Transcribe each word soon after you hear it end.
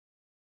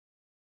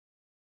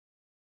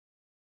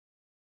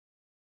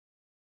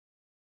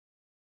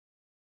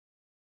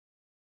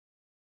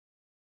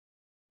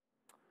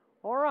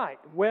All right.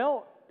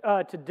 Well,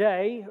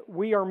 today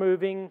we are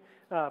moving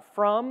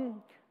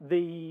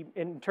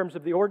in terms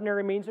of the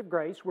ordinary means of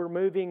grace, we're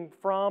moving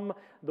from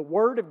the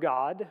Word of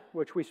God,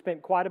 which we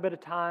spent quite a bit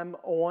of time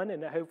on,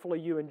 and hopefully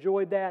you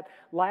enjoyed that.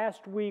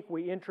 Last week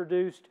we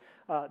introduced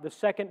the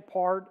second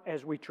part,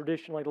 as we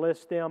traditionally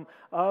list them,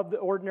 of the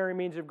ordinary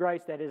means of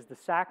grace, that is the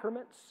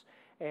sacraments.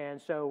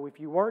 And so if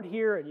you weren't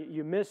here and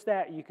you missed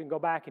that, you can go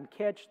back and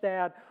catch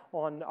that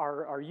on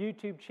our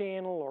YouTube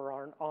channel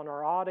or on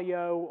our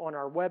audio on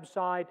our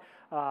website.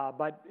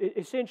 But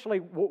essentially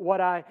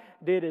what I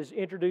did is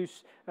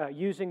introduce,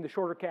 using the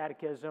Shorter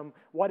Catechism,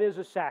 what is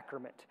a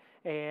sacrament.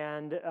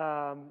 And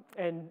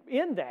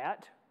in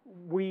that,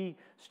 we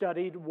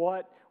studied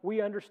what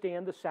we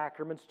understand the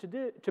sacraments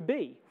to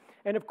be.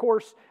 And of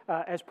course,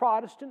 as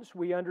Protestants,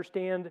 we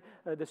understand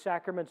the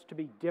sacraments to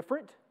be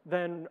different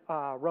than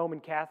Roman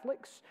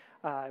Catholics.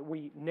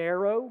 We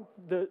narrow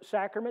the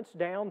sacraments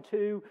down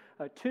to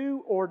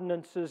two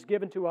ordinances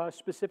given to us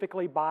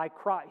specifically by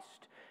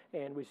Christ.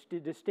 And we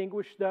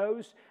distinguish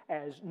those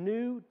as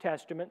New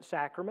Testament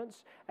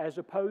sacraments as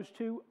opposed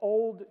to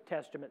Old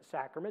Testament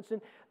sacraments.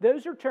 And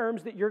those are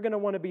terms that you're going to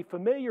want to be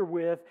familiar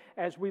with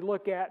as we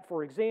look at,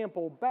 for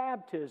example,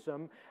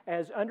 baptism,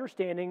 as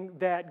understanding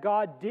that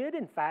God did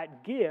in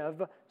fact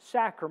give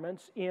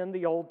sacraments in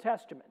the Old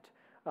Testament.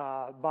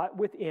 But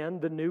within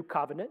the New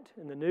Covenant,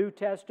 in the New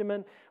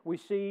Testament, we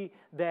see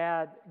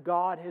that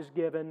God has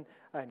given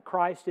and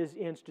Christ has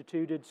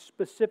instituted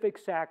specific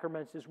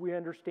sacraments as we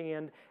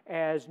understand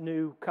as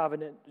New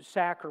Covenant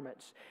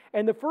sacraments.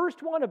 And the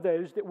first one of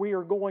those that we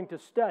are going to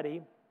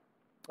study,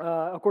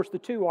 of course the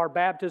two are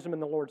baptism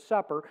and the Lord's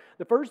Supper.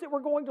 The first that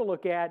we're going to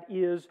look at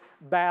is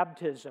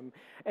baptism.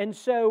 And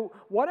so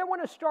what I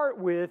want to start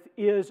with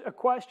is a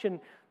question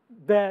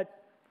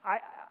that I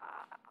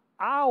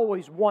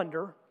always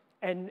wonder,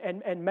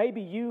 and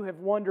maybe you have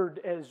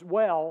wondered as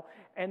well,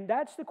 and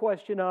that's the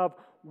question of,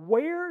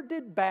 where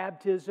did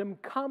baptism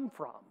come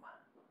from?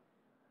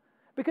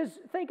 Because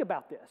think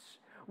about this.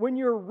 When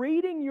you're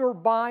reading your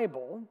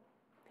Bible,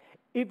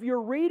 if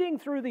you're reading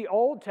through the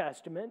Old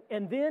Testament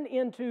and then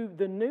into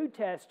the New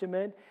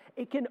Testament,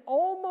 it can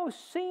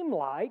almost seem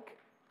like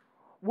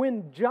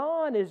when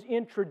John is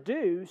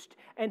introduced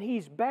and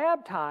he's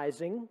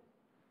baptizing,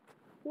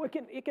 well,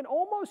 it can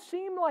almost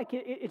seem like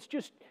it's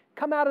just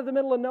come out of the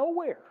middle of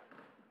nowhere.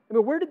 I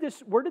mean, where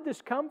did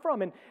this come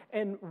from?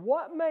 And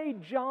what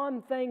made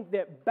John think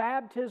that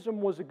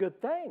baptism was a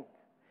good thing?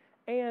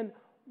 And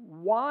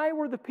why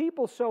were the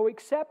people so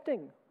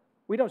accepting?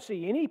 We don't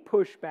see any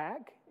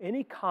pushback,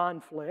 any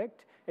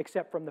conflict,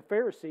 except from the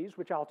Pharisees,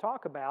 which I'll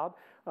talk about.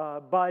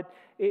 But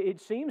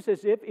it seems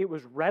as if it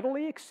was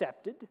readily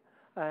accepted.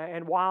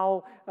 And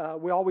while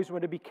we always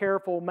want to be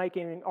careful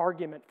making an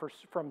argument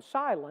from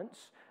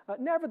silence,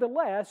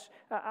 nevertheless,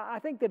 I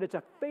think that it's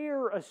a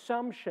fair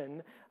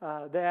assumption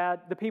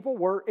that the people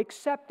were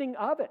accepting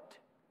of it,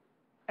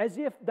 as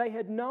if they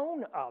had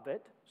known of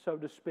it, so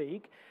to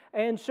speak.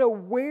 And so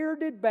where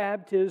did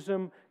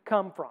baptism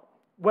come from?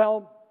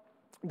 Well,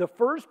 the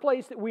first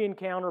place that we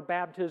encounter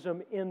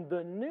baptism in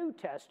the New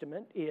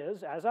Testament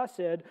is, as I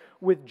said,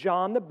 with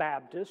John the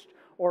Baptist,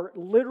 or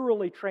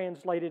literally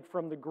translated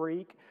from the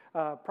Greek,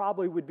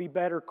 probably would be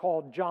better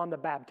called John the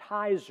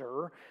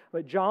Baptizer,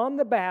 but John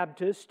the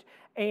Baptist.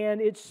 And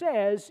it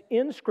says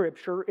in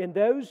Scripture, in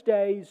those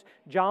days,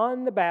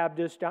 John the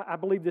Baptist, I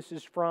believe this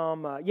is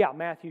from,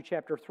 Matthew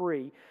chapter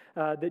 3,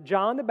 that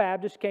John the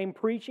Baptist came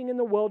preaching in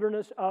the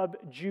wilderness of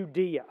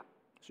Judea.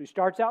 So he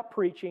starts out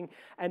preaching,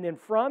 and then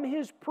from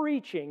his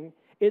preaching,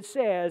 it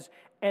says,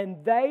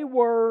 and they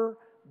were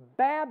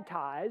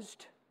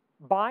baptized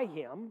by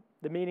him,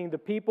 meaning the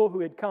people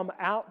who had come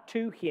out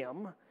to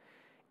him,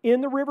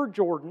 in the river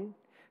Jordan,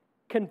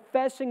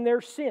 confessing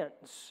their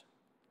sins.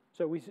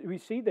 So we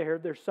see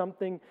there's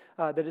something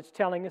that it's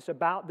telling us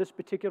about this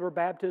particular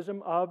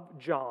baptism of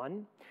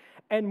John.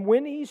 And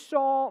when he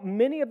saw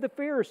many of the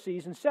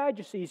Pharisees and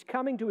Sadducees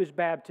coming to his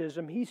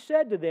baptism, he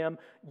said to them,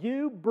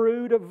 "You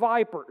brood of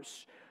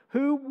vipers,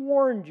 who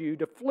warned you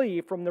to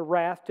flee from the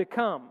wrath to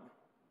come?"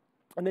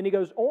 And then he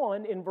goes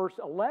on in verse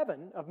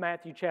 11 of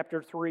Matthew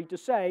chapter 3 to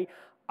say,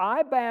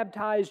 "I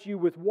baptize you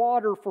with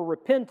water for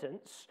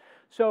repentance."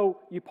 So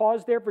you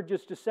pause there for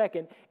just a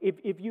second.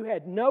 If you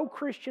had no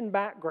Christian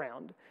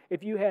background,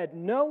 if you had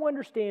no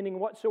understanding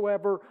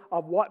whatsoever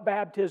of what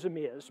baptism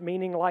is,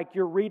 meaning like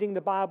you're reading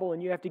the Bible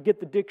and you have to get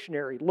the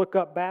dictionary, look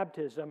up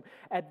baptism,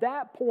 at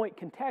that point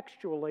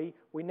contextually,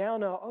 we now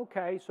know,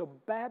 okay, so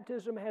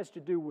baptism has to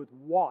do with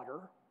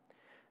water,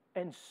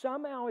 and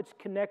somehow it's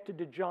connected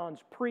to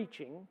John's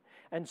preaching,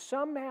 and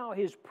somehow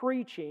his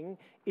preaching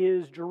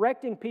is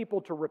directing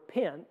people to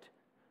repent.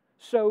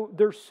 So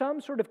there's some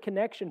sort of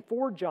connection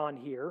for John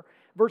here.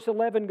 Verse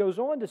 11 goes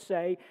on to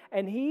say,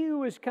 "And he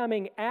who is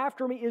coming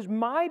after me is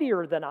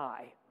mightier than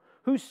I,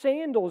 whose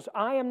sandals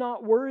I am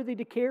not worthy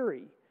to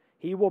carry.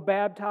 He will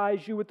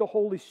baptize you with the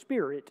Holy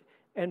Spirit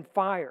and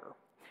fire."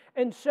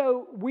 And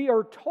so we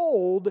are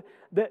told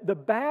that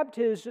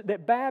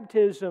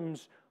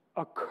baptisms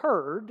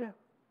occurred,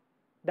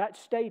 that's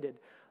stated,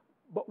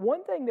 But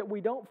one thing that we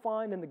don't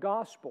find in the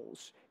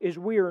Gospels is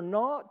we are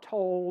not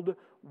told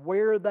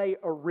where they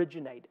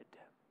originated.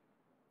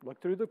 Look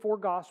through the 4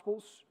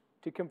 Gospels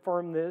to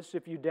confirm this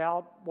if you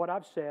doubt what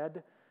I've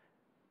said.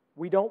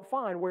 We don't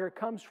find where it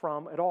comes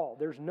from at all.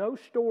 There's no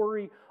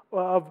story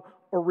of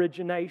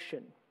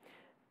origination.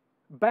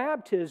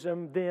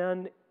 Baptism,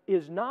 then,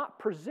 is not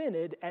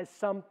presented as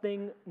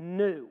something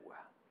new.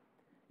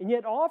 And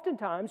yet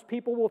oftentimes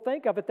people will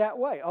think of it that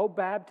way. Oh,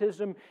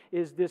 baptism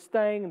is this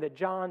thing that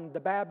John the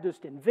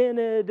Baptist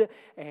invented,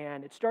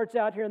 and it starts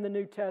out here in the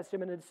New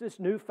Testament, and it's this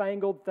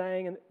newfangled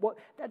thing. And well,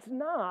 that's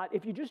not,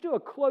 if you just do a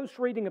close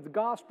reading of the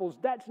Gospels,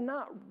 that's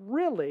not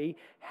really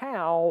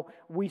how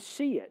we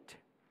see it.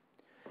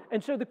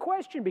 And so the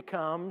question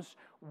becomes,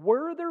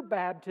 were there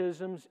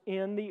baptisms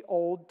in the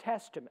Old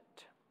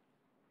Testament?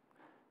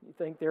 You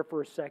think there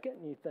for a second,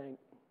 and you think,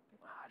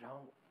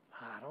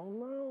 I don't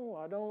know.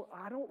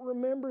 I don't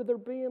remember there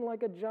being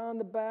like a John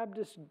the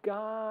Baptist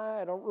guy.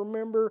 I don't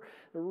remember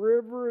the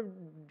river of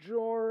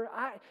Jordan.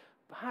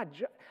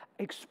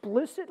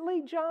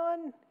 Explicitly,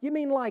 John? You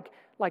mean like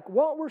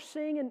what we're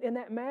seeing in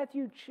that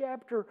Matthew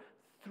chapter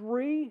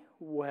 3?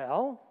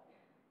 Well,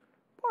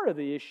 part of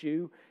the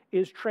issue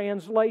is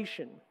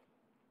translation.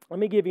 Let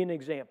me give you an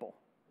example.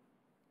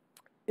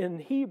 In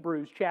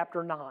Hebrews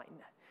chapter 9.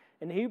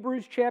 In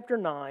Hebrews chapter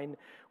 9,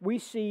 we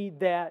see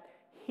that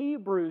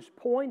Hebrews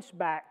points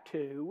back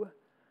to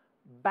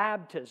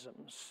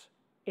baptisms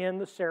in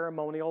the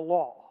ceremonial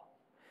law.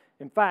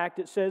 In fact,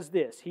 it says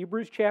this,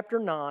 Hebrews chapter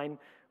 9,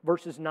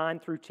 verses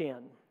 9 through 10.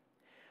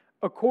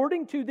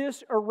 According to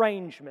this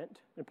arrangement,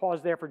 and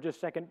pause there for just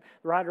a second,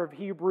 the writer of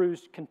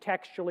Hebrews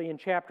contextually in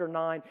chapter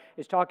 9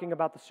 is talking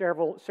about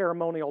the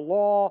ceremonial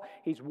law.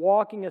 He's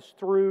walking us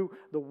through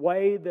the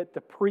way that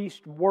the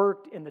priest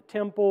worked in the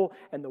temple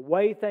and the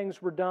way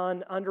things were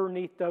done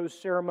underneath those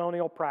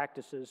ceremonial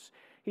practices.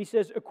 He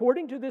says,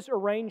 according to this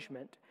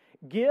arrangement,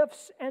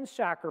 gifts and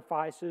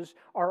sacrifices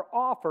are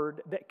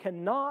offered that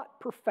cannot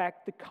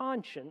perfect the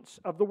conscience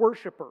of the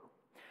worshiper,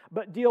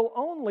 but deal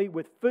only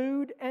with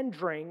food and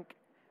drink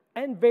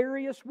and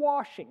various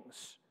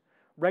washings,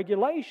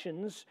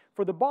 regulations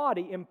for the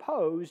body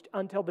imposed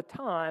until the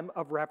time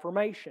of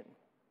Reformation.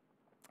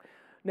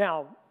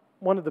 Now,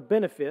 one of the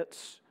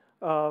benefits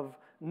of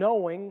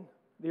knowing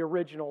the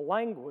original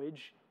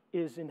language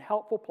is in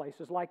helpful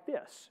places like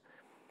this.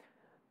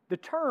 The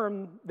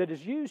term that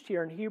is used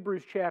here in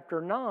Hebrews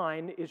chapter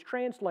 9 is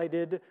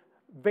translated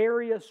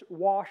various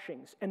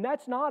washings, and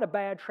that's not a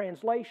bad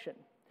translation.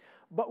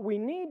 But we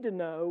need to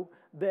know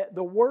that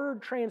the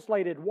word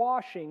translated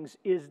washings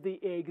is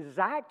the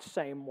exact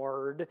same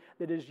word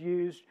that is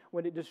used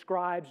when it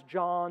describes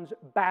John's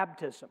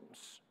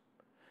baptisms.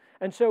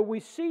 And so we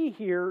see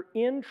here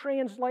in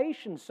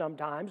translation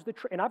sometimes,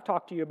 and I've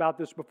talked to you about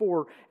this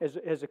before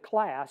as a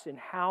class, in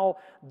how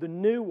the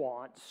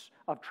nuance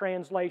of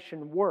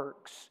translation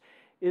works,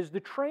 is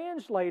the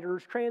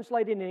translators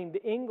translating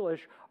into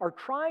English are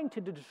trying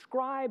to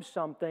describe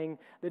something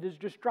that is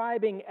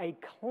describing a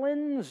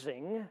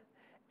cleansing,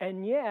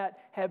 and yet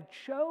have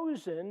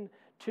chosen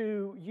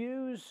to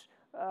use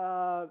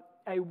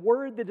a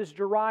word that is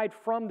derived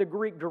from the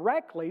Greek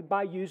directly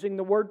by using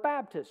the word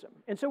baptism.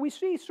 And so we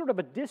see sort of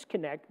a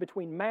disconnect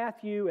between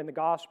Matthew and the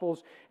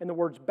Gospels and the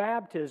words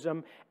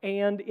baptism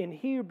and in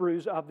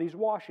Hebrews of these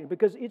washings,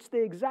 because it's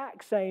the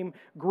exact same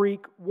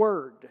Greek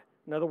word.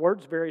 In other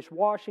words, various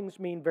washings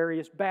mean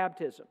various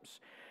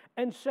baptisms.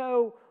 And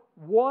so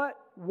what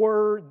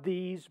were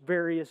these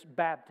various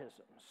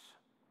baptisms?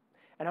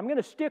 And I'm going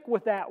to stick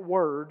with that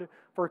word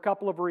for a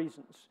couple of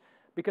reasons.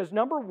 Because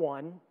number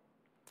one,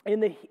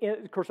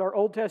 of course, our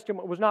Old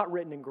Testament was not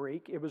written in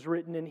Greek. It was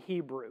written in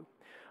Hebrew.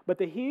 But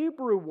the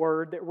Hebrew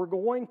word that we're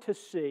going to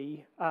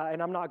see,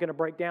 and I'm not going to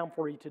break down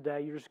for you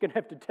today, you're just going to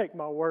have to take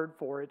my word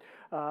for it.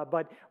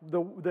 But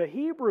the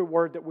Hebrew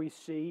word that we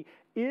see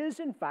is,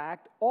 in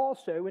fact,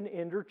 also an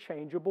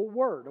interchangeable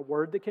word, a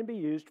word that can be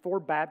used for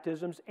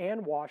baptisms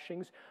and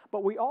washings.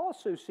 But we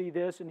also see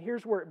this, and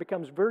here's where it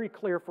becomes very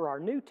clear for our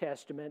New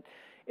Testament.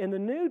 In the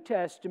New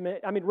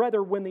Testament,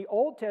 when the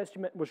Old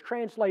Testament was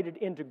translated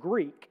into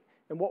Greek,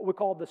 and what we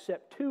call the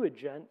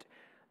Septuagint,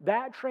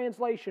 that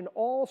translation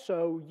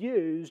also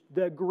used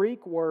the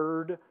Greek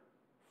word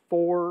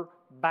for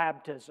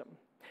baptism.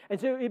 And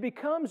so it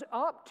becomes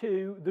up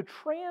to the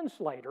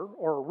translator,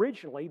 or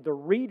originally the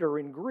reader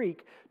in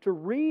Greek, to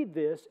read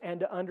this and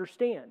to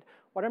understand.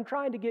 What I'm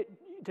trying to get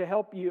to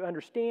help you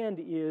understand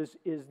is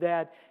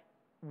that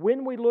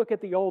when we look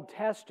at the Old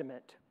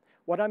Testament,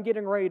 what I'm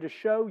getting ready to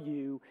show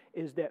you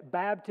is that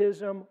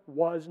baptism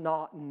was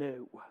not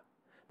new.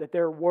 That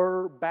there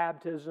were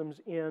baptisms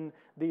in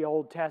the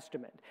Old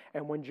Testament.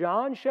 And when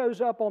John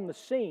shows up on the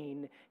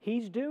scene,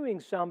 he's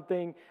doing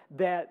something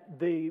that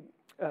the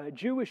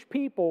Jewish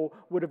people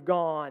would have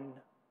gone,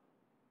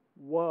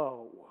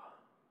 whoa,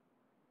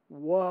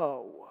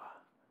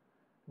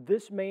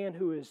 this man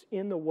who is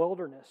in the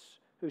wilderness,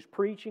 who's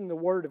preaching the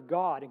Word of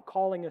God and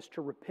calling us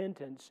to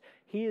repentance,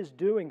 he is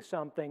doing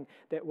something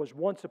that was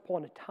once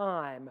upon a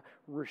time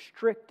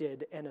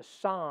restricted and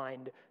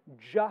assigned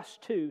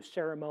just to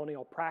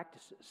ceremonial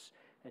practices.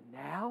 And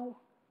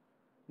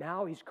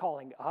now He's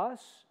calling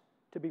us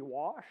to be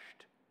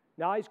washed.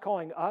 Now He's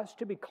calling us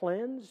to be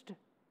cleansed.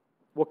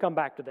 We'll come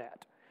back to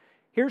that.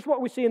 Here's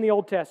what we see in the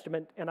Old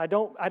Testament, and I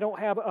don't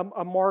have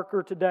a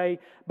marker today,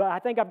 but I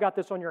think I've got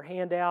this on your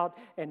handout,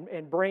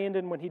 and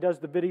Brandon, when he does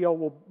the video,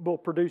 will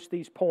produce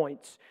these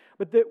points.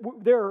 But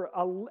there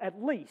are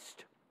at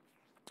least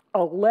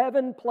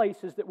 11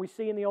 places that we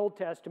see in the Old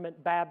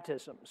Testament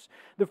baptisms.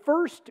 The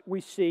first we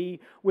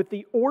see with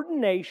the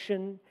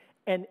ordination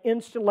and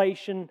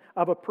installation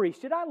of a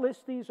priest. Did I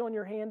list these on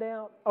your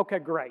handout? Okay,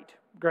 great.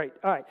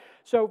 All right.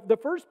 So the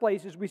first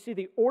place is we see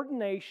the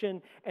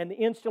ordination and the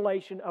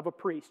installation of a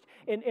priest.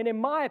 And in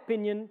my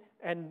opinion,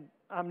 and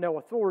I'm no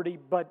authority,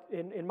 but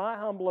in my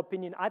humble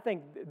opinion, I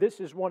think this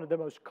is one of the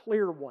most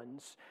clear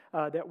ones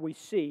that we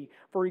see.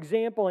 For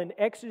example, in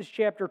Exodus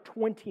chapter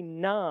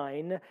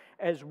 29,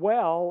 as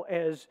well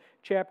as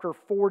chapter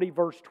 40,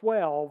 verse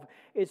 12,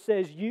 it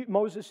says,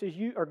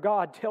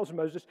 God tells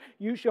Moses,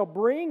 "You shall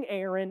bring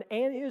Aaron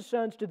and his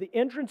sons to the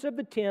entrance of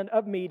the tent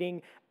of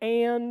meeting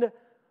and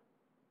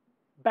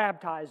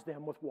baptize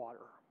them with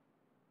water."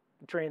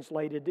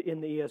 Translated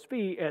in the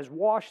ESV as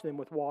wash them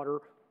with water,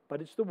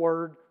 but it's the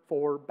word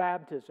for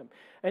baptism.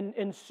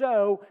 And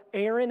so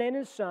Aaron and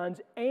his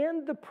sons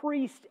and the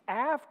priest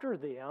after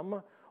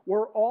them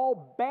were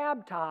all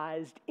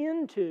baptized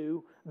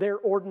into their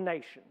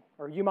ordination.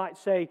 Or you might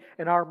say,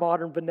 in our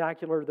modern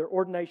vernacular, their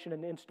ordination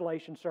and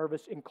installation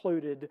service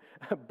included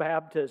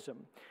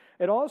baptism.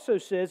 It also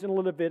says in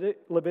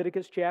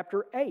Leviticus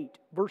chapter 8,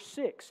 verse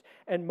 6,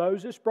 "And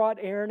Moses brought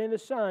Aaron and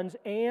his sons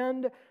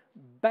and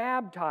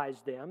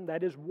baptized them,"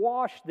 that is,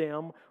 washed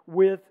them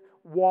with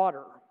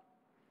water.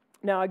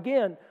 Now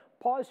again,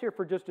 pause here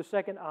for just a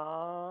second.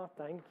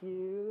 Thank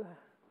you.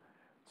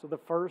 So the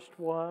first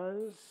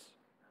was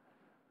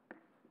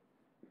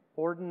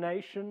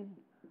ordination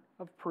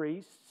of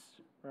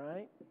priests,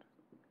 right?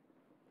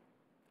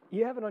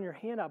 You have it on your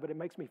handout, but it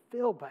makes me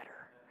feel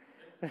better.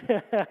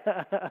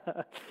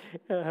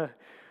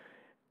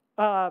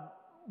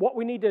 What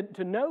we need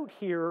to note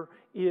here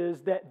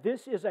is that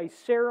this is a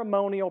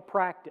ceremonial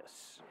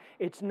practice.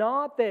 It's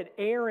not that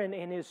Aaron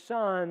and his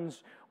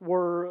sons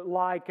were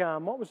like,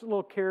 what was the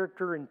little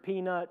character in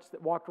Peanuts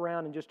that walked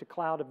around in just a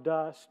cloud of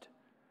dust?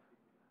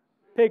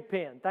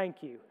 Pigpen,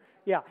 thank you.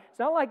 Yeah, it's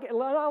not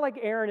like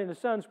Aaron and his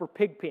sons were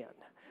Pigpen.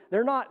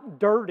 They're not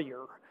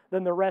dirtier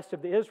than the rest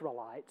of the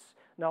Israelites.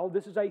 No,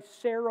 this is a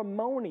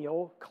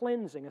ceremonial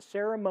cleansing, a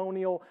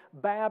ceremonial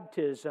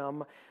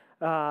baptism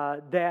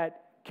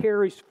that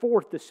carries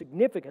forth the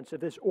significance of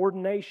this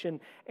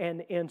ordination and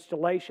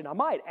installation. I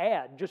might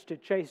add, just to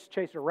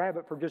chase a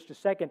rabbit for just a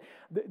second,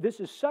 this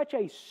is such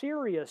a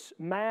serious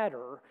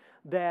matter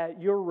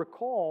that you'll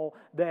recall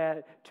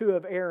that two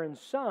of Aaron's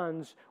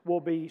sons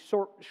will be,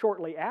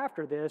 shortly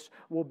after this,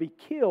 will be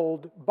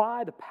killed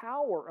by the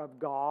power of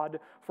God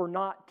for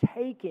not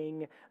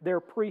taking their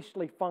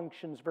priestly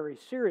functions very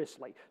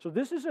seriously. So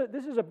this is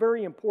a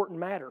very important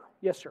matter.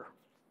 Yes, sir.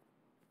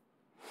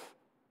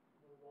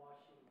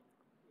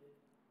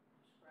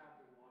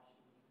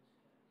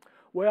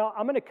 Well,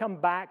 I'm going to come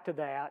back to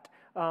that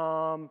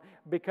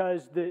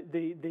because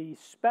the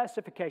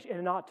specification,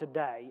 and not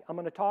today, I'm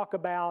going to talk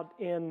about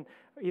in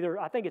either,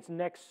 I think it's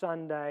next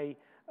Sunday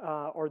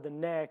or the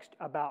next,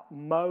 about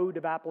mode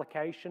of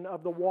application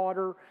of the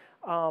water.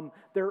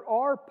 There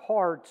are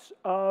parts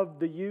of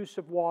the use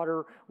of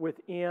water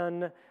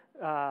within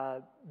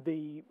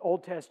the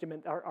Old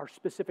Testament are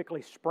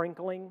specifically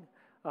sprinkling.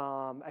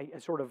 A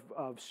sort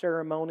of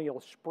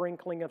ceremonial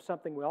sprinkling of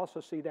something. We also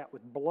see that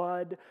with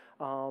blood,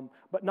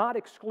 but not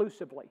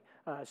exclusively.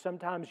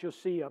 Sometimes you'll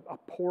see a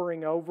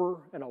pouring over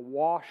and a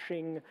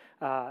washing,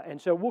 and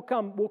so we'll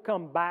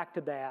come back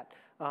to that.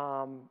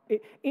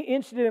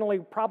 Incidentally,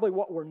 probably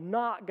what we're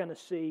not going to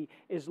see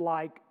is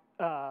like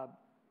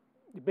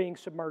being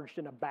submerged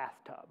in a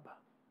bathtub.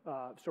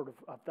 Sort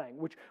of thing,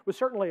 which was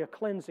certainly a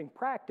cleansing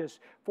practice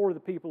for the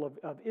people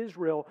of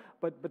Israel,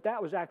 but that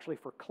was actually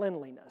for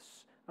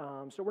cleanliness.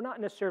 So we're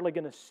not necessarily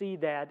going to see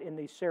that in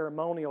these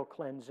ceremonial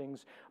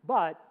cleansings,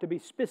 but to be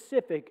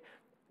specific,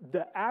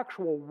 the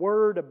actual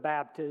word of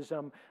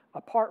baptism,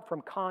 apart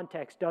from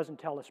context, doesn't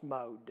tell us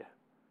mode.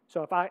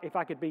 So if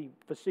I could be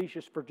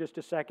facetious for just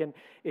a second,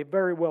 it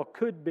very well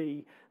could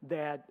be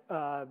that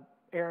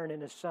Aaron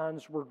and his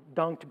sons were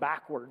dunked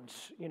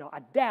backwards. I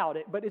doubt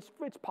it, but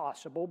it's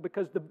possible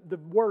because the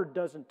word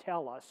doesn't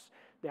tell us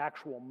the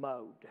actual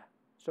mode,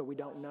 so we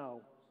don't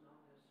know.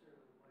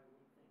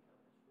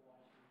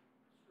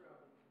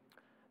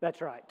 That's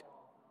right.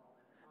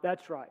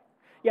 That's right.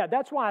 Yeah,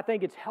 that's why I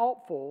think it's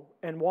helpful,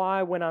 and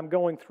why when I'm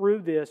going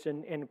through this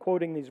and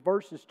quoting these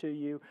verses to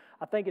you,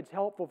 I think it's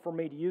helpful for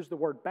me to use the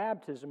word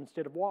baptism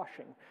instead of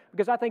washing.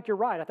 Because I think you're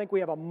right. I think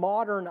we have a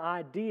modern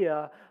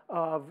idea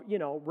of,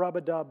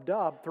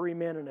 rub-a-dub-dub, 3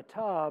 men in a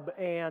tub,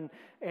 and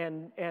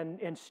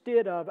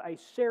instead of a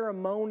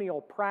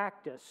ceremonial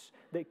practice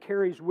that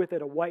carries with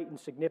it a weight and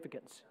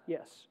significance.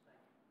 Yes?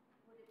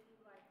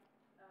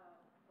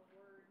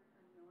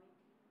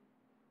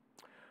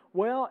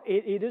 Well,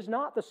 it is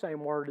not the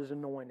same word as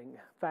anointing,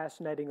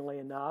 fascinatingly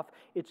enough.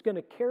 It's going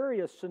to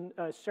carry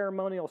a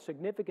ceremonial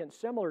significance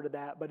similar to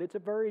that, but it's a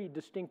very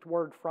distinct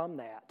word from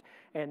that.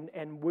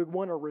 And we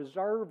want to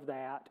reserve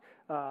that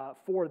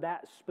for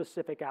that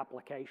specific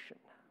application.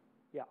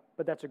 Yeah,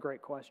 but that's a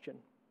great question.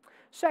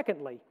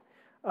 Secondly,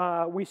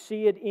 we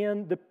see it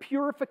in the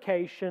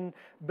purification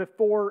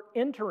before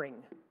entering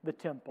the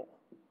temple.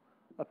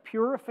 A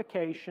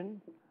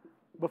purification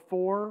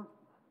before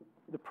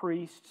the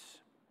priests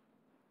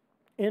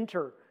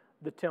enter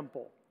the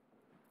temple.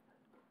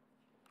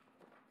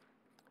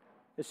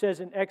 It says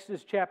in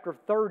Exodus chapter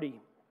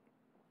 30,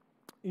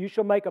 "You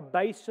shall make a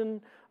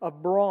basin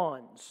of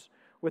bronze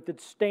with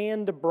its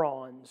stand of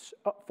bronze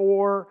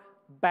for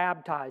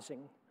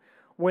baptizing.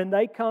 When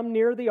they come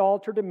near the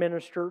altar to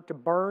minister, to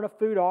burn a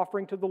food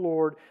offering to the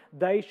Lord,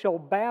 they shall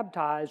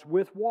baptize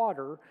with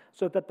water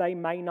so that they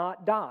may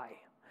not die.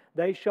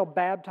 They shall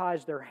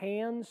baptize their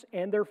hands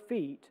and their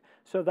feet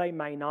so they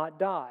may not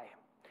die."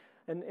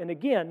 And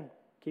again,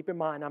 keep in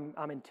mind,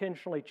 I'm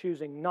intentionally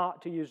choosing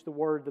not to use the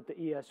word that the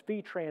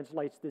ESV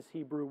translates this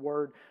Hebrew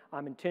word.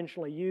 I'm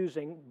intentionally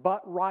using,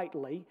 but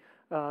rightly,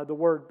 the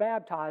word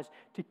baptize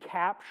to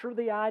capture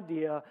the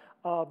idea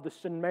of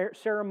the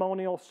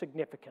ceremonial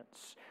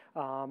significance.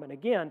 And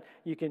again,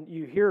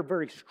 you hear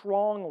very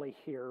strongly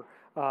here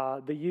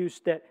the use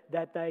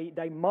that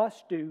they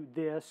must do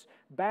this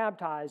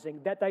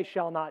baptizing, that they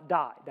shall not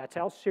die. That's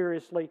how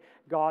seriously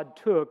God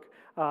took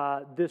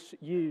this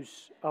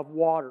use of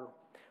water.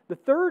 The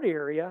third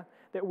area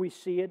that we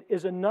see it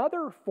is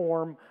another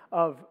form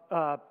of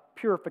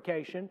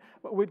purification,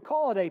 but we'd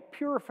call it a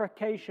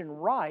purification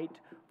rite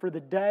for the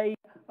Day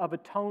of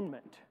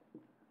Atonement.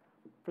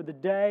 For the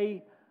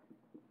Day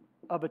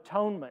of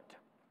Atonement.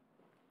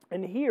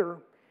 And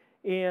here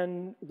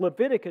in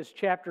Leviticus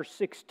chapter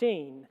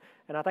 16,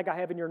 and I think I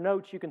have in your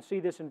notes, you can see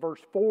this in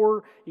verse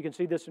 4, you can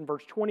see this in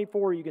verse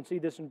 24, you can see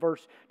this in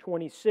verse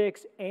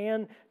 26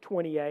 and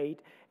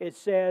 28. It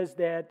says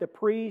that the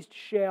priest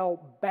shall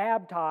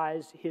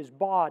baptize his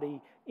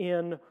body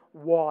in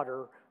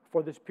water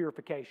for this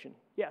purification.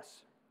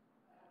 Yes?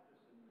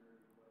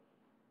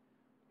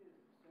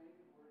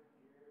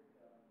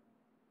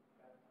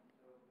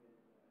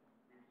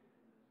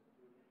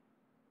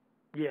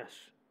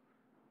 Yes.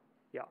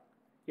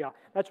 Yeah,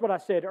 that's what I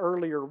said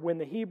earlier. When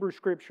the Hebrew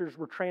Scriptures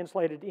were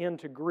translated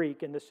into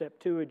Greek in the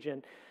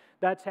Septuagint,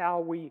 that's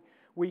how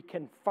we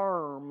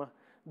confirm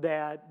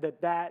that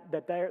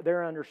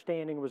their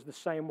understanding was the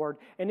same word.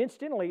 And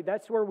incidentally,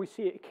 that's where we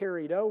see it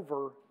carried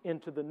over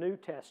into the New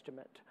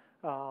Testament.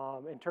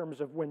 In terms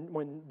of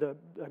when the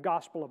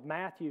Gospel of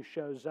Matthew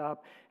shows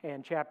up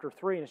in chapter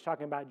 3 and it's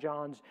talking about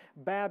John's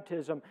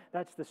baptism,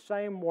 that's the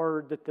same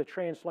word that the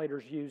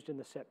translators used in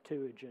the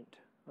Septuagint,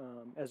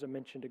 as I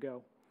mentioned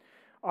ago.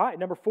 All right,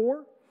 number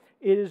 4,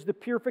 it is the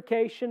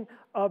purification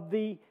of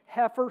the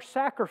heifer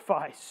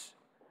sacrifice.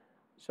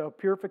 So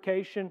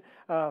purification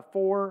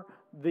for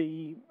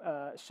the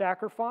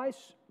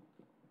sacrifice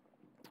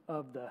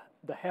of the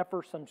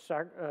heifer. Some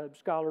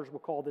scholars will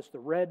call this the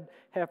red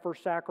heifer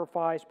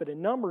sacrifice. But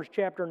in Numbers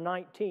chapter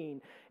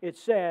 19, it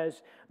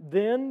says,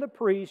 "Then the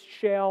priest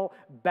shall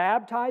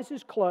baptize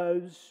his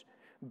clothes,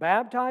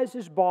 baptize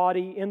his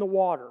body in the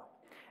water,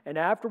 and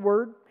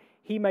afterward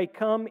he may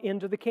come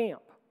into the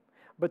camp.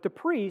 But the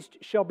priest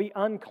shall be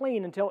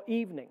unclean until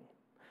evening.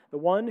 The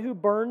one who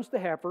burns the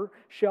heifer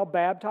shall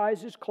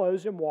baptize his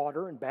clothes in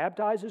water and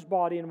baptize his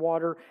body in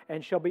water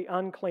and shall be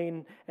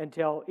unclean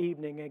until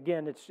evening."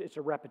 Again, it's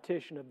a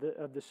repetition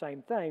of the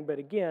same thing, but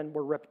again,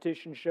 where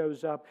repetition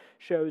shows up,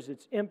 shows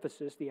its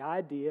emphasis. The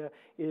idea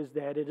is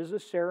that it is a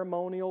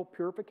ceremonial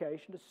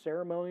purification, a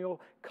ceremonial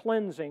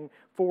cleansing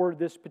for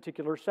this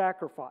particular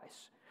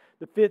sacrifice.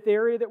 The fifth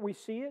area that we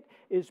see it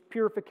is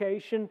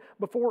purification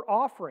before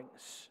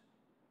offerings,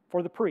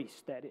 for the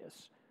priest, that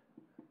is.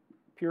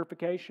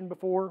 Purification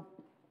before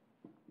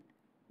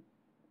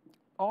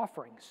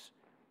offerings.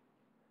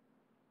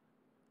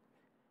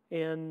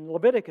 In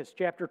Leviticus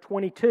chapter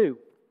 22,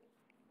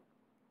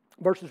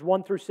 verses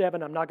 1 through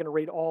 7, I'm not going to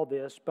read all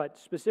this, but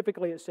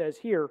specifically it says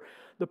here,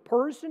 "The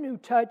person who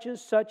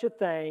touches such a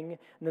thing,"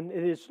 and then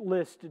it is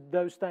listed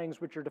those things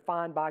which are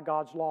defined by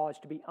God's law as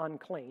to be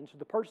unclean. So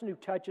the person who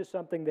touches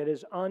something that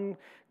is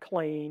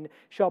unclean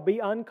shall be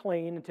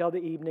unclean until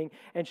the evening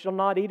and shall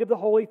not eat of the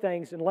holy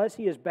things unless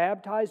he has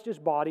baptized his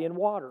body in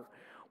water.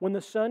 When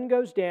the sun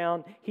goes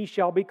down, he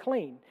shall be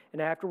clean,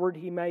 and afterward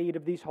he may eat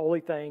of these holy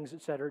things,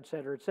 etc.,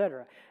 etc.,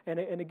 etc.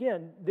 And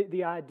again,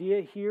 the idea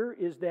here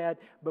is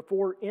that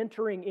before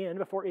entering in,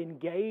 before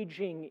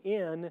engaging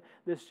in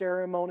this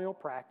ceremonial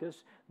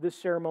practice, this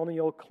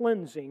ceremonial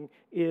cleansing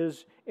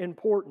is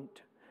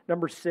important.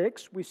 Number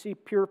 6, we see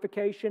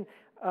purification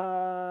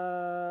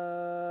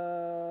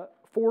for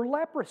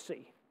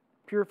leprosy.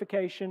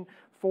 Purification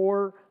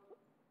for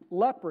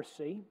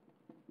leprosy.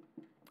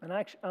 And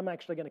I'm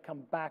actually going to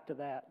come back to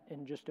that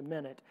in just a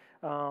minute.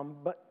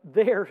 But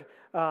there,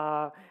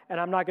 and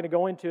I'm not going to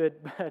go into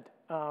it, but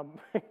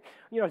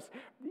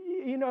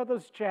You know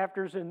those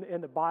chapters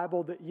in the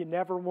Bible that you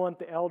never want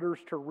the elders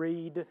to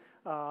read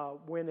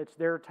when it's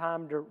their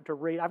time to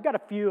read? I've got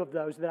a few of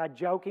those that I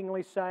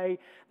jokingly say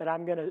that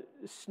I'm going to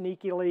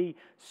sneakily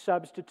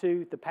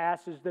substitute the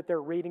passage that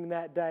they're reading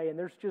that day. And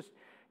there's just,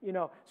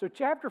 so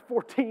chapter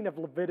 14 of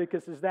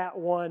Leviticus is that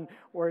one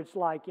where it's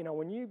like,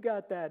 when you've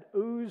got that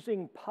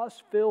oozing,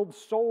 pus-filled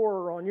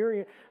sore on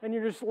and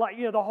you're just like,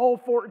 the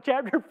whole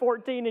chapter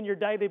 14 in your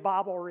daily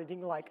Bible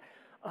reading, like,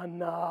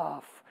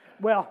 enough.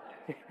 Well,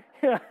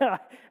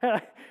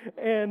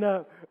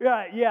 and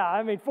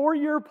for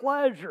your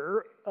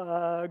pleasure,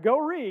 go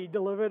read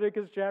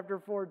Leviticus chapter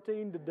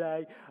 14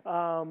 today.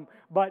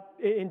 But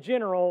in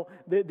general,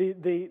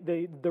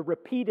 the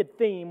repeated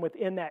theme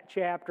within that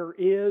chapter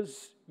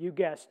is, you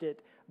guessed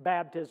it,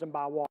 baptism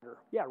by water.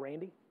 Yeah,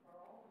 Randy?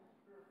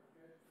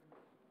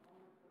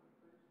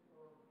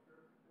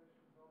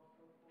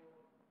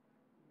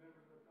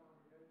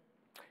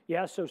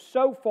 Yeah,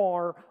 so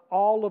far,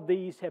 all of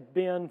these have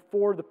been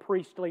for the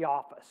priestly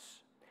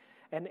office.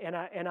 And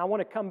I want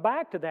to come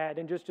back to that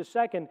in just a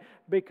second,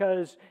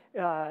 because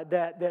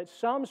that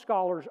some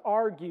scholars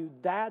argue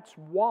that's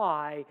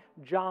why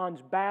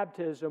John's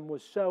baptism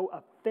was so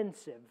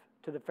offensive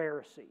to the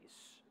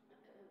Pharisees.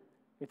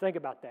 You think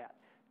about that.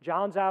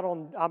 John's out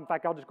in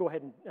fact, I'll just go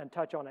ahead and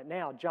touch on it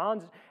now.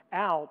 John's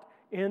out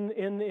on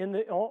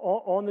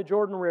the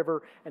Jordan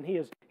River, and he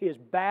is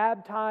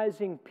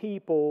baptizing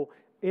people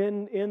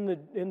in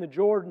the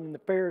Jordan, and the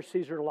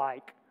Pharisees are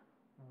like,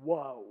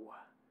 whoa,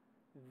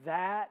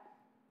 that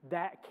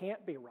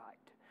can't be right.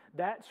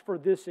 That's for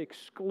this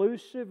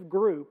exclusive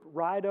group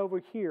right over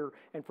here,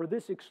 and for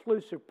this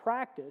exclusive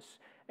practice.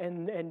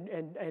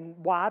 And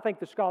why I think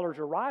the scholars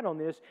are right on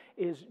this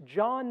is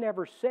John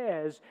never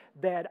says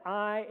that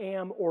I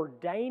am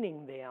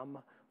ordaining them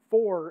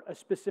for a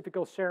specific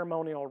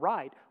ceremonial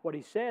rite. What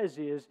he says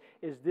is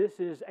this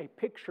is a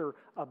picture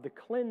of the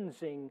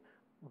cleansing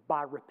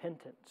by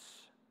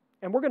repentance.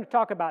 And we're going to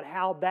talk about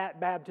how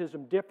that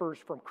baptism differs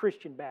from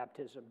Christian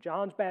baptism.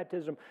 John's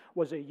baptism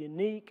was a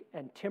unique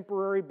and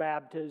temporary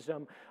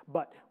baptism,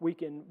 but we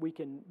can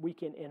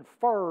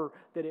infer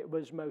that it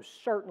was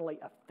most certainly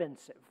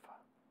offensive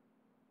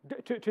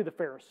to the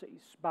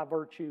Pharisees by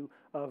virtue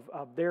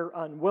of their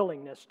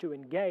unwillingness to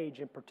engage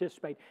and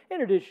participate,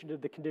 in addition to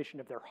the condition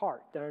of their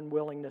heart, their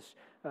unwillingness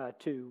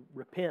to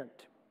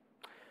repent.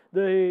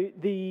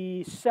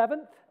 The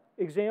seventh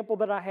example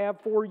that I have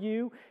for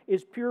you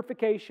is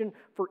purification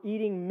for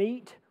eating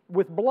meat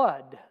with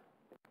blood.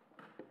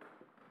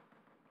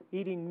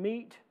 Eating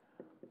meat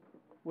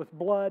with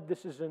blood.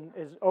 This is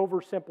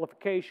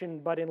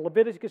oversimplification, but in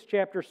Leviticus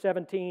chapter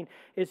 17,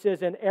 it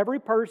says, "And every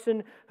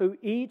person who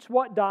eats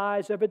what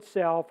dies of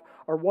itself,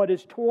 or what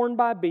is torn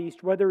by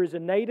beast, whether is a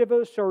native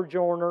or a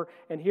sojourner,"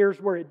 and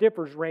here's where it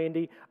differs,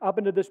 Randy. Up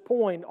until this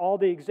point, all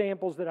the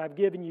examples that I've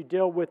given you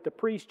deal with the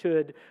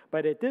priesthood,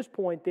 but at this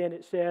point then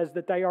it says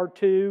that they are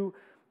to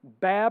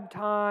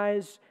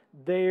baptize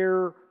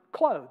their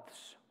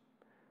clothes.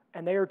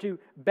 And they are to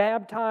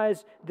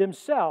baptize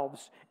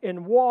themselves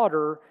in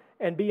water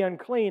and be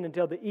unclean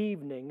until the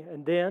evening,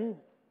 and then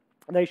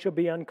they shall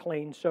be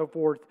unclean, so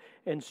forth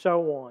and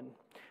so on.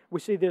 We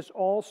see this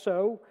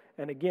also,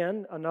 and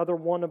again, another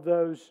one of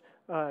those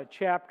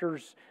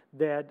chapters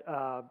that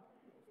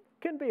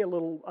can be a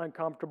little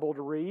uncomfortable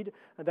to read,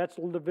 and that's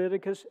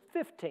Leviticus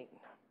 15.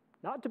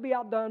 Not to be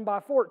outdone by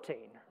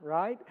 14,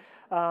 right?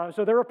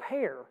 So they're a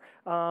pair.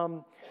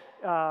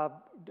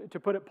 To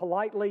put it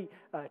politely,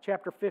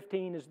 chapter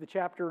 15 is the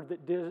chapter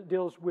that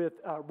deals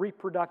with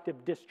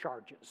reproductive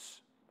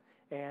discharges.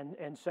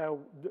 And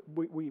so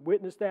we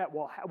witness that.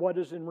 Well, what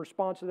is in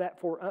response to that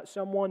for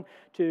someone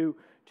to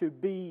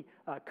be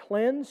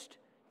cleansed,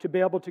 to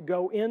be able to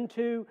go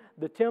into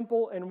the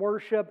temple and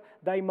worship?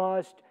 They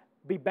must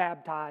be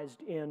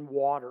baptized in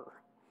water.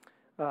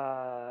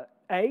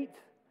 Eighth,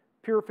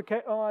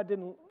 purification. Oh, I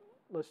didn't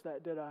list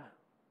that, did I?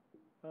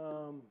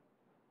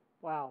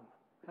 Wow.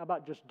 How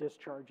about just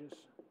discharges?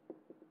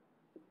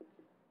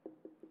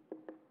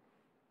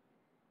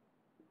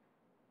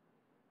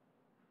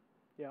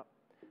 Yeah.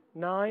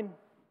 9,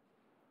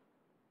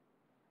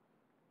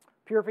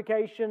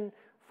 purification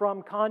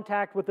from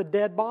contact with a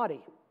dead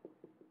body.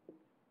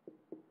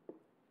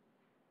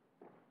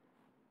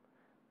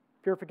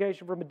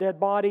 Purification from a dead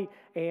body,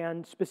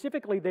 and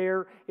specifically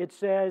there it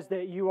says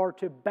that you are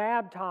to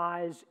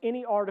baptize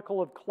any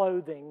article of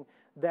clothing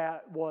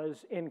that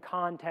was in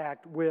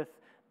contact with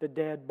the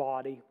dead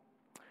body.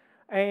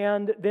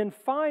 And then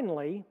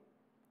finally,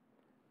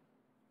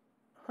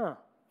 well,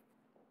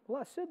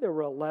 I said there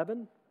were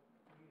 11.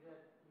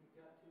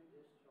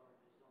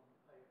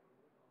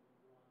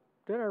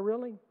 Did I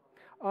really?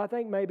 I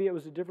think maybe it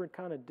was a different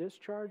kind of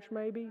discharge,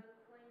 maybe.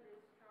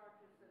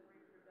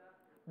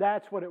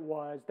 That's what it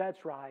was.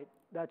 That's right.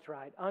 That's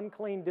right.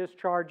 Unclean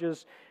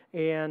discharges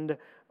and,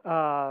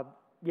 and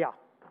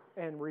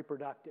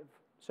reproductive.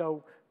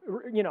 So,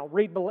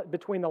 read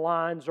between the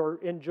lines or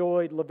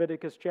enjoy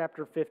Leviticus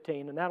chapter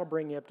 15, and that'll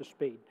bring you up to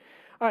speed.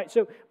 All right,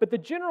 but the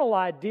general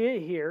idea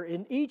here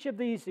in each of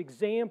these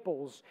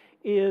examples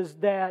is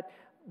that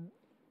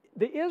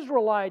the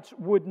Israelites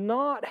would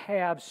not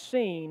have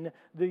seen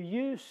the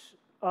use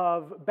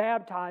of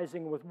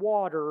baptizing with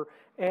water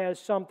as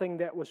something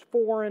that was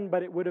foreign,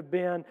 but it would have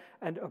been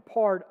a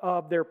part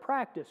of their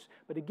practice.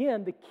 But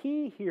again, the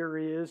key here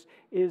is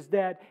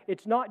that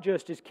it's not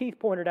just, as Keith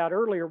pointed out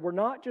earlier, we're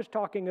not just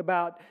talking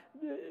about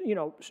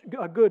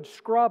a good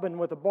scrubbing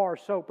with a bar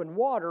of soap and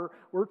water.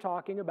 We're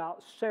talking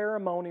about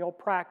ceremonial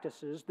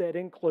practices that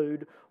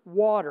include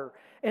water.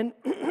 And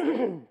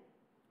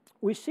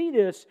we see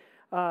this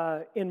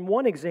in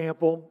one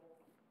example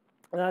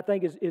that I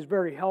think is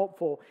very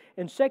helpful.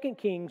 In 2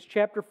 Kings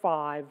chapter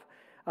 5,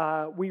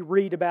 we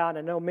read about,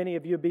 I know many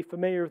of you will be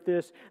familiar with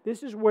this,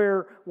 this is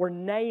where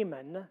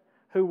Naaman,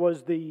 who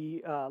was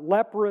the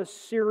leprous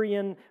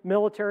Syrian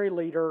military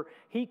leader,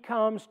 he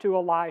comes to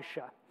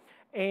Elisha.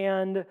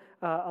 And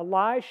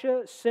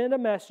Elisha sent a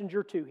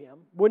messenger to him,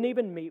 wouldn't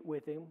even meet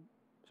with him.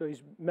 So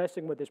he's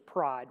messing with his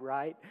pride,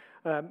 right?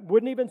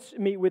 Wouldn't even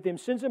meet with him,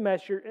 sends a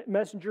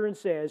messenger and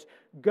says,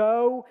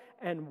 "Go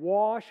and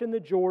wash in the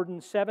Jordan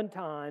 7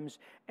 times,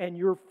 and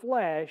your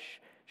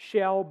flesh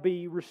shall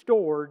be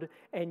restored,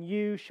 and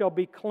you shall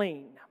be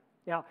clean."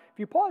 Now, if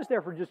you pause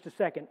there for just a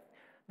second,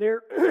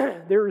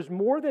 there is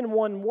more than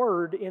one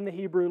word in the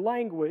Hebrew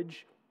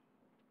language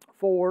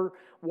for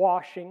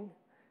washing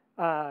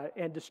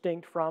and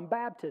distinct from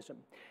baptism.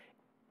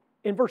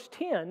 In verse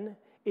 10,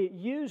 it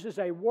uses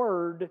a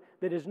word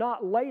that is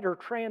not later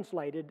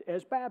translated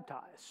as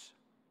baptize.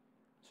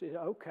 So,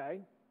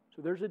 okay,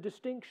 so there's a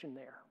distinction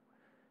there.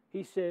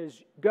 He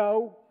says,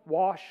 "Go,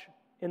 wash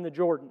in the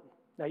Jordan."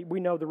 Now,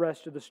 we know the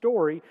rest of the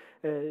story.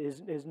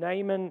 His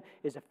Naaman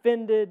is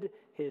offended.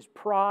 His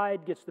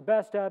pride gets the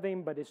best of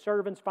him, but his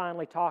servants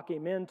finally talk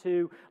him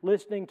into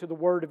listening to the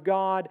word of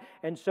God.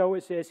 And so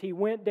it says, he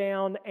went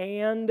down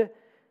and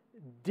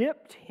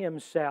dipped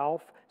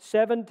himself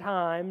 7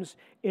 times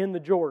in the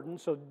Jordan.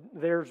 So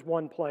there's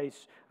one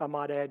place, I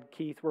might add,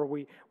 Keith, where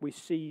we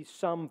see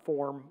some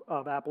form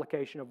of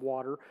application of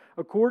water,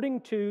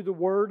 according to the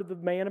word of the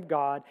man of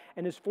God,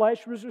 and his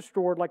flesh was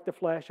restored like the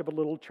flesh of a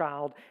little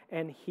child,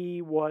 and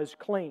he was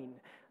clean.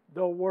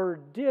 The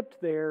word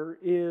dipped there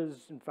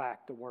is, in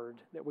fact, the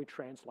word that we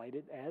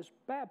translated as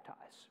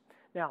baptize.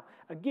 Now,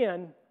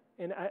 again,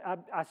 and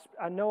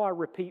I know I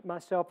repeat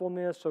myself on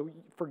this, so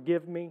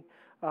forgive me,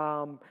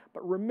 but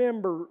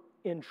remember,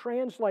 in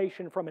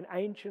translation from an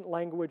ancient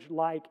language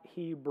like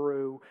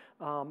Hebrew,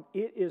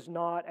 it is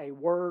not a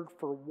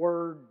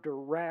word-for-word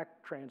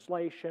direct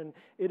translation.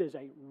 It is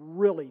a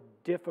really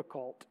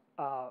difficult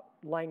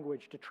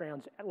language to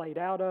translate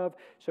out of.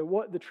 So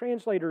what the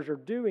translators are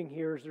doing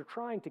here is they're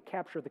trying to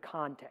capture the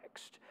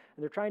context.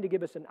 And they're trying to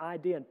give us an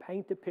idea and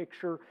paint the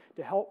picture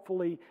to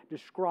helpfully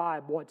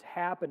describe what's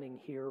happening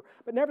here.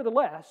 But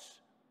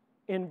nevertheless,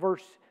 in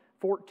verse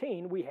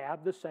 14, we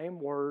have the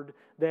same word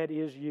that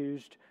is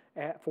used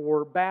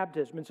for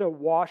baptism. And so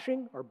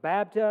washing or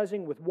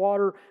baptizing with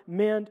water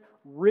meant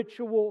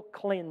ritual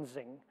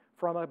cleansing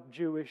from a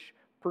Jewish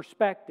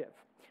perspective.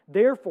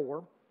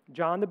 Therefore,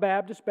 John the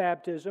Baptist's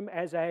baptism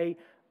as a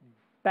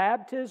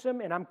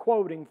baptism, and I'm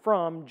quoting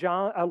from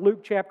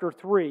Luke chapter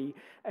 3,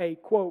 a,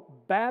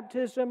 quote,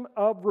 baptism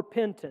of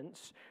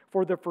repentance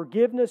for the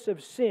forgiveness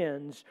of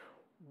sins,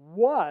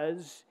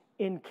 was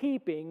in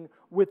keeping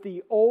with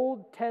the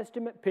Old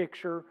Testament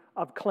picture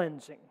of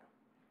cleansing.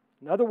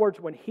 In other words,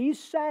 when he's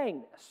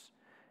saying this,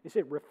 he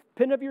said,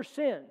 repent of your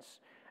sins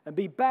and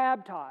be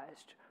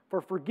baptized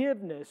for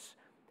forgiveness.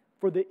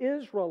 For the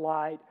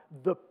Israelite,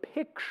 the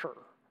picture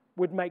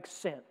would make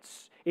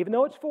sense. Even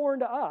though it's foreign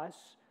to us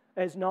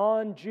as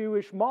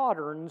non-Jewish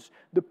moderns,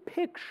 the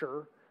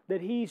picture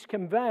that he's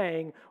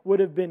conveying would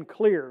have been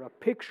clear, a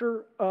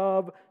picture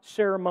of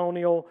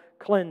ceremonial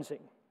cleansing.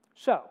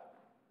 So,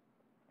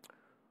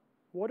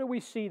 what do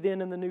we see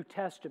then in the New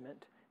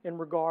Testament in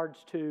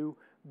regards to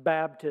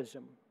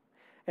baptism?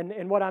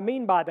 And what I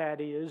mean by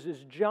that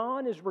is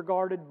John is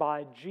regarded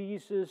by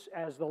Jesus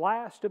as the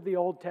last of the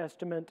Old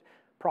Testament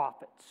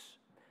prophets.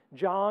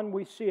 John,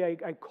 we see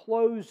a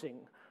closing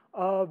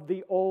of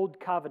the Old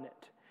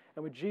Covenant.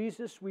 And with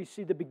Jesus, we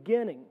see the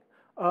beginning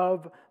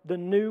of the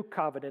New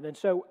Covenant. And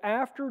so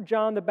after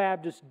John the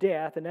Baptist's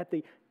death and at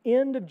the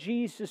end of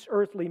Jesus'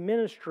 earthly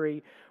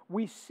ministry,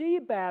 we see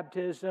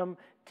baptism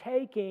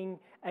taking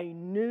a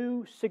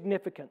new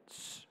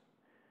significance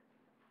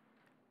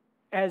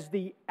as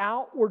the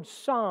outward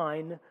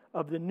sign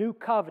of the new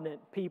covenant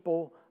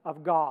people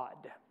of God.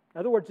 In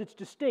other words, it's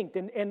distinct.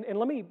 And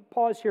let me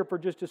pause here for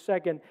just a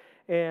second.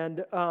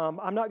 And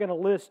I'm not going to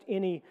list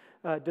any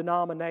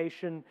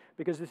denomination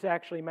because this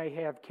actually may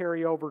have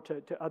carryover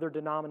to other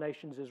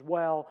denominations as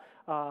well.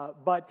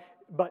 But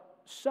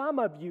some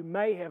of you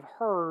may have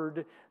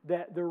heard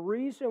that the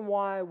reason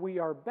why we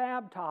are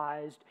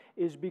baptized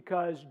is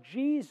because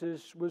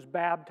Jesus was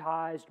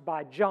baptized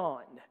by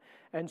John.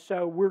 And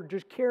so we're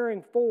just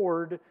carrying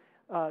forward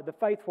the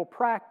faithful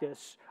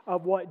practice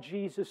of what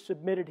Jesus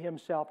submitted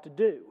himself to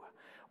do.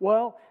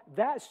 Well,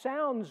 that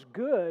sounds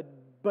good,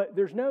 but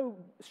there's no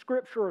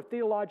scripture or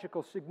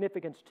theological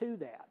significance to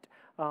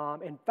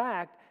that. In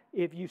fact,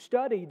 if you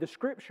study the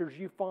Scriptures,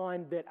 you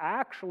find that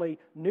actually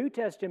New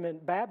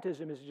Testament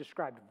baptism is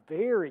described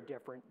very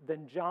different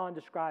than John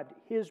described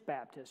his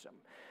baptism.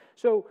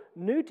 So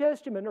New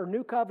Testament or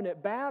New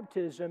Covenant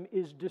baptism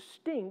is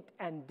distinct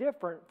and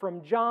different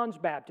from John's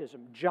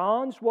baptism.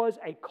 John's was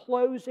a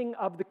closing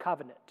of the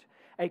covenant,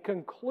 a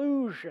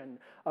conclusion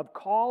of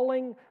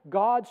calling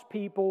God's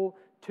people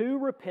to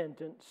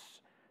repentance,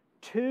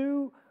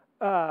 to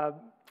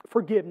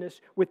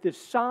forgiveness with this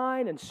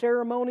sign and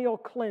ceremonial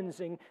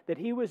cleansing that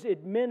he was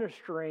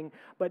administering.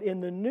 But in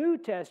the New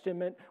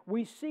Testament,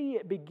 we see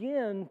it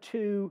begin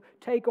to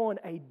take on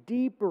a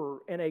deeper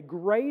and a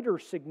greater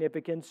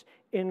significance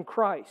in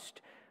Christ.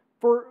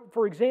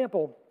 For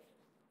example,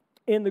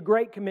 in the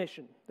Great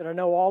Commission that I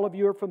know all of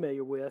you are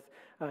familiar with,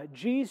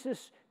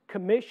 Jesus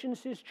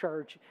commissions his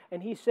church,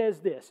 and he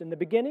says this, and the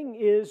beginning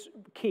is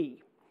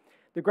key.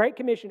 The Great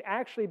Commission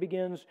actually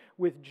begins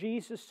with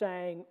Jesus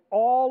saying,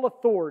 all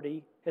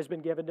authority has been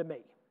given to me.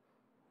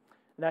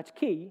 And that's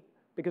key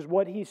because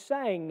what he's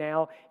saying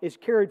now is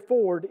carried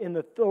forward in the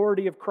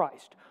authority of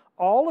Christ.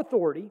 All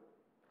authority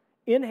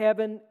in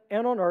heaven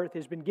and on earth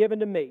has been given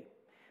to me.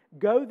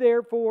 Go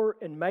therefore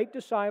and make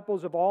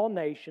disciples of all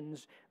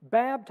nations,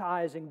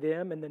 baptizing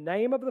them in the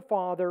name of the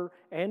Father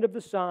and of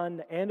the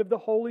Son and of the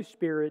Holy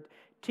Spirit,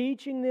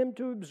 teaching them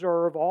to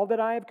observe all that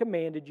I have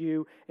commanded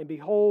you, and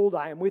behold,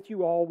 I am with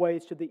you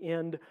always to the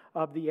end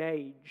of the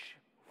age.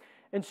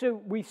 And so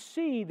we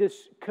see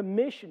this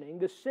commissioning,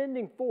 this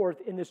sending forth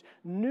in this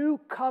new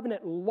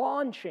covenant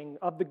launching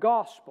of the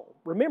gospel.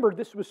 Remember,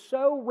 this was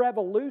so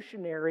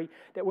revolutionary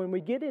that when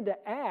we get into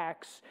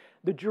Acts,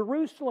 the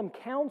Jerusalem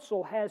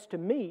council has to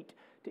meet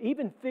to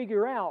even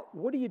figure out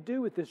what do you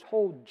do with this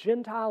whole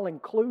Gentile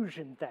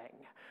inclusion thing.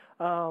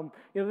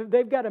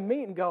 They've got to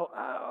meet and go,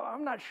 oh,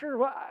 I'm not sure.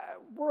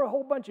 We're a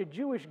whole bunch of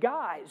Jewish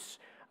guys.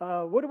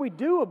 What do we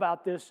do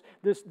about this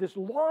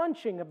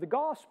launching of the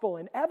gospel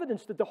and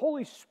evidence that the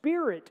Holy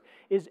Spirit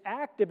is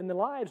active in the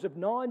lives of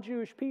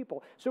non-Jewish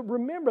people? So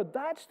remember,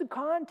 that's the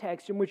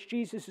context in which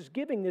Jesus is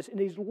giving this, and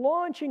he's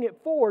launching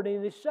it forward,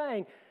 and he's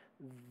saying,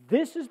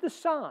 this is the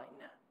sign,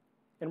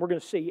 and we're going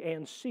to see,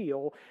 and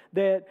seal,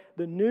 that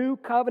the new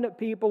covenant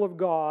people of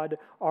God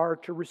are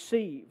to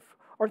receive.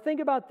 Or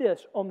think about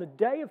this, on the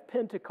day of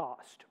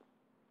Pentecost,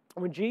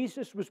 when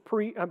Jesus was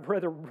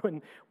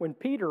when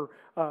Peter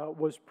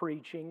was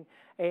preaching,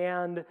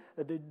 and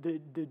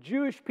the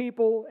Jewish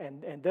people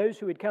and those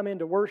who had come in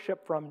to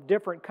worship from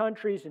different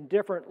countries and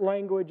different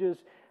languages,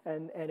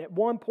 and at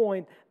one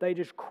point they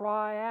just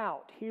cry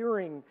out,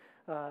 hearing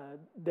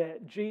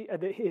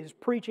his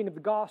preaching of the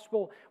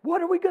gospel,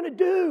 what are we going to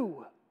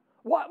do?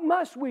 What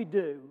must we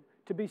do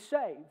to be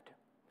saved?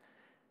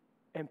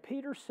 And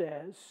Peter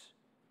says,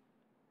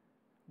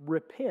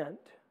 repent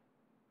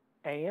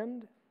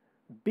and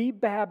be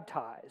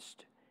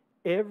baptized,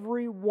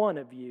 every one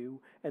of you,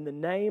 in the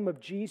name of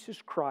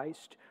Jesus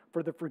Christ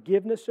for the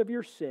forgiveness of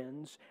your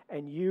sins,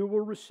 and you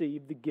will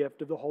receive the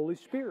gift of the Holy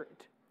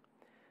Spirit.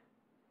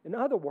 In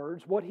other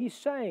words, what he's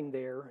saying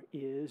there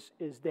is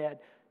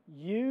that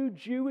you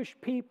Jewish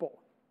people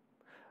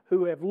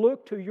who have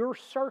looked to your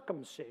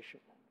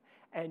circumcision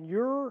and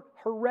your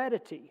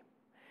heredity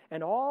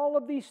and all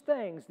of these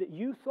things that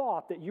you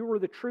thought that you were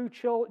the true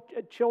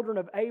children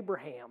of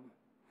Abraham,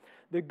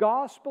 the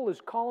gospel is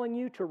calling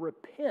you to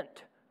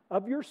repent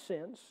of your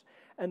sins,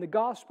 and the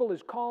gospel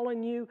is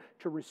calling you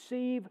to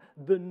receive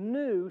the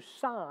new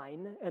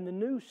sign and the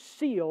new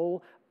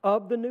seal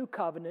of the new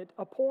covenant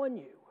upon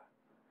you.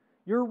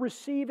 You're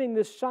receiving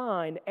this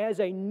sign as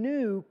a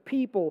new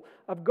people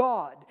of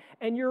God,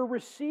 and you're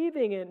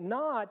receiving it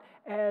not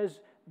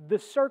as the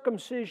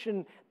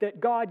circumcision that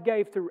God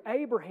gave through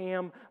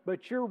Abraham,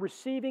 but you're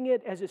receiving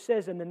it, as it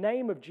says, in the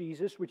name of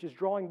Jesus, which is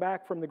drawing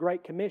back from the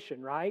Great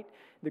Commission, right?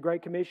 The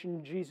Great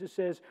Commission, Jesus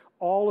says,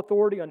 all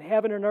authority on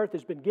heaven and earth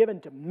has been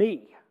given to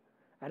me.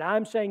 And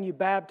I'm saying you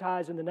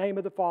baptize in the name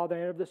of the Father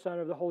and of the Son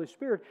and of the Holy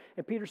Spirit.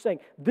 And Peter's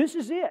saying, this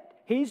is it.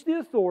 He's the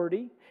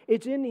authority.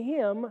 It's in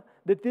Him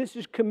that this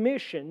is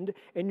commissioned,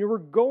 and you're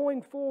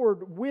going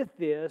forward with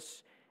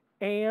this,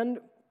 and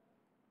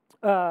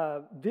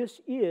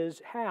this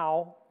is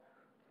how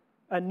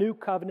a new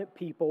covenant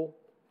people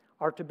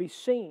are to be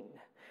seen.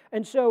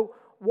 And so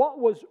what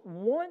was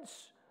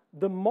once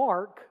the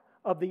mark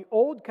of the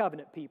old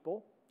covenant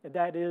people, and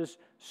that is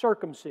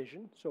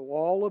circumcision. So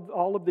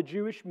all of the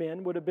Jewish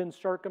men would have been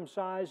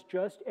circumcised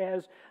just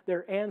as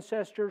their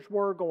ancestors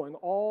were, going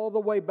all the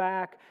way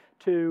back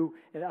to,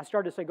 and I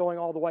started to say going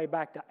all the way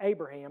back to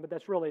Abraham, but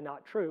that's really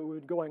not true. It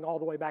was going all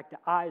the way back to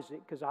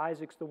Isaac, because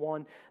Isaac's the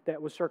one that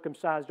was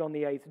circumcised on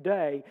the 8th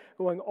day.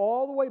 Going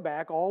all the way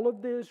back, all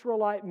of the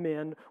Israelite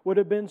men would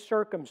have been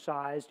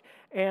circumcised.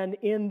 And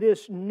in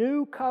this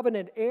new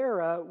covenant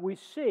era, we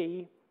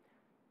see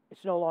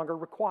it's no longer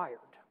required.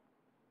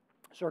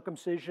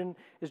 Circumcision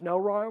is no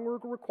longer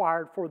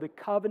required for the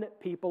covenant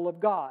people of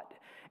God.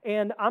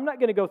 And I'm not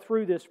going to go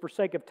through this for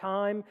sake of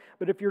time,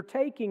 but if you're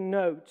taking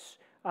notes,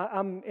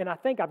 and I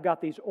think I've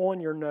got these on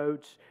your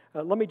notes,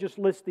 let me just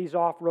list these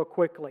off real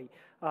quickly.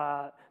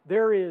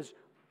 There is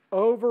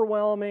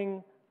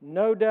overwhelming,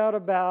 no doubt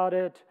about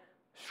it,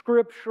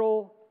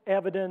 scriptural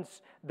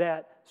evidence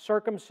that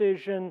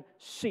circumcision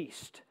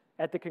ceased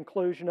at the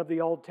conclusion of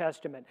the Old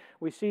Testament.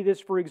 We see this,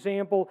 for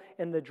example,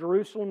 in the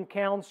Jerusalem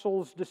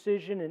Council's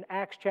decision in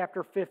Acts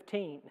chapter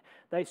 15.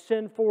 They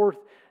send forth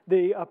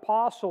the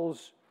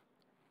apostles,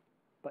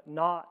 but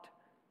not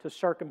to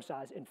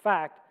circumcise. In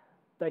fact,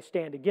 they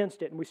stand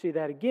against it. And we see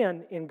that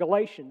again in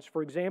Galatians.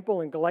 For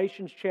example, in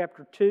Galatians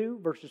chapter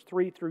 2, verses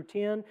 3 through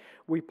 10,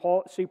 we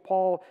see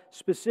Paul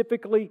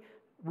specifically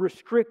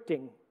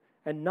restricting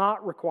and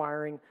not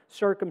requiring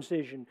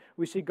circumcision.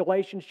 We see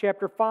Galatians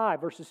chapter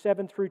 5, verses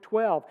 7 through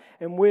 12,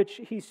 in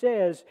which he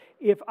says,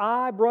 "If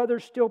I,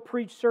 brothers, still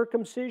preach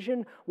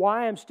circumcision,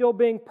 why I am still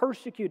being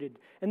persecuted?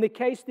 In the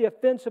case the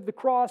offense of the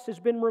cross has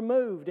been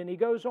removed." And he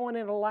goes on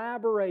and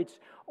elaborates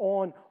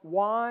on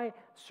why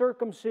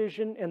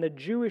circumcision and the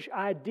Jewish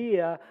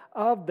idea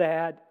of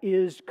that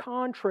is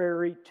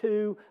contrary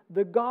to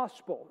the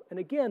gospel. And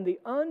again, the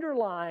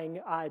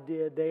underlying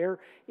idea there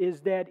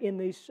is that in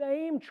these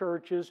same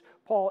churches,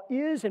 Paul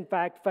is in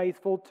fact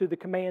faithful to the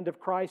command of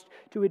Christ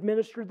to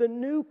administer the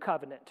new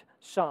covenant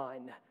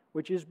sign,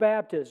 which is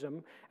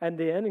baptism. And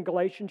then in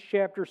Galatians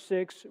chapter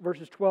 6,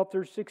 verses 12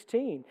 through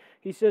 16,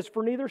 he says,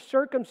 "For neither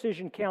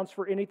circumcision counts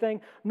for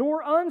anything,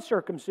 nor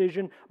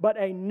uncircumcision, but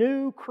a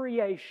new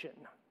creation."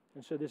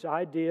 And so this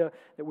idea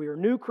that we are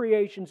new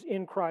creations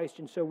in Christ,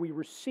 and so we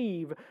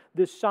receive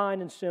this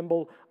sign and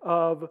symbol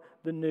of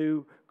the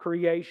new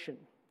creation.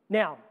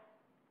 Now,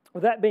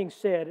 with that being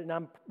said, and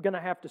I'm going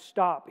to have to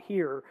stop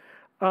here,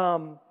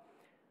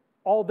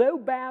 although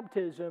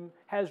baptism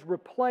has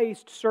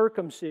replaced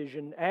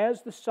circumcision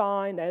as the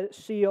sign, as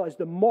seal, as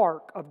the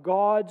mark of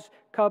God's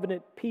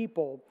covenant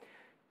people,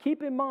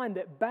 keep in mind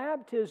that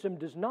baptism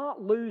does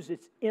not lose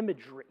its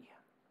imagery.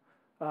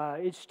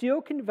 It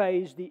still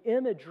conveys the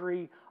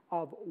imagery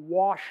of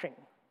washing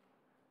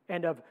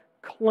and of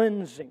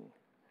cleansing.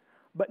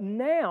 But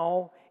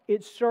now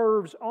it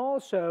serves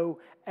also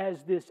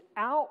as this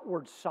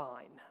outward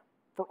sign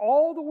for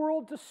all the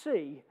world to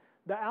see,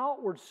 the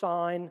outward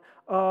sign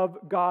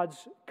of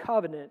God's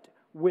covenant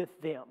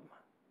with them.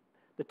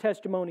 The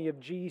testimony of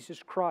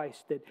Jesus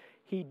Christ that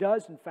He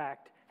does in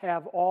fact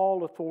have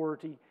all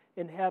authority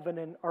in heaven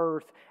and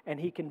earth, and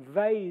He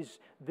conveys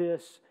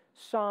this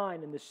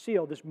sign and the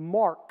seal, this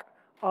mark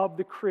of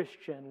the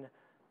Christian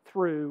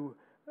through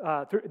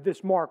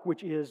this mark,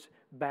 which is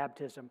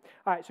baptism.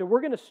 All right, so we're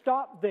going to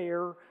stop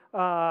there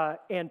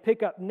and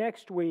pick up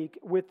next week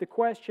with the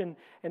question,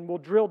 and we'll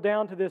drill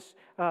down to this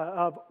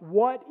of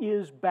what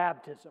is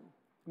baptism?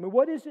 I mean,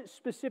 what is it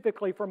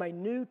specifically from a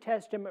New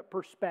Testament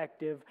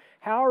perspective?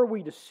 How are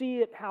we to see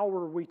it? How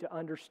are we to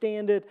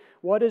understand it?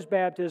 What is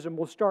baptism?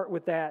 We'll start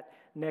with that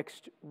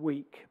next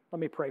week. Let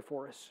me pray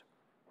for us.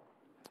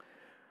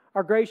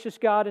 Our gracious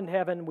God in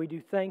heaven, we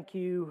do thank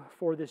You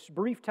for this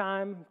brief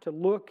time to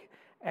look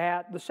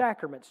at the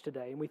sacraments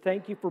today. And we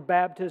thank You for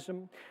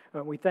baptism.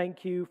 We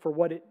thank You for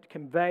what it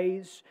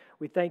conveys.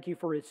 We thank You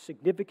for its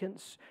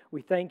significance.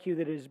 We thank You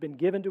that it has been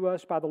given to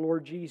us by the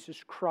Lord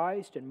Jesus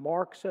Christ and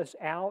marks us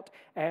out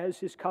as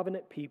His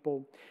covenant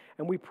people.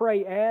 And we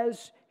pray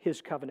as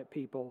His covenant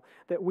people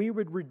that we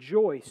would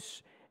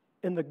rejoice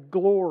in the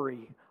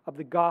glory of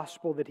the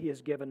gospel that He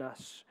has given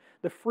us,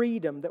 the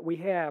freedom that we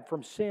have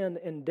from sin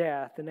and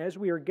death. And as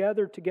we are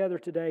gathered together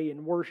today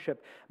in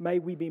worship, may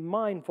we be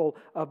mindful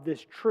of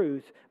this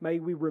truth. May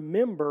we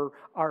remember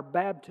our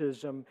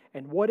baptism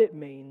and what it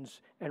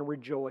means and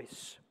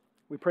rejoice.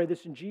 We pray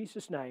this in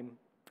Jesus' name.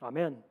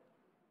 Amen.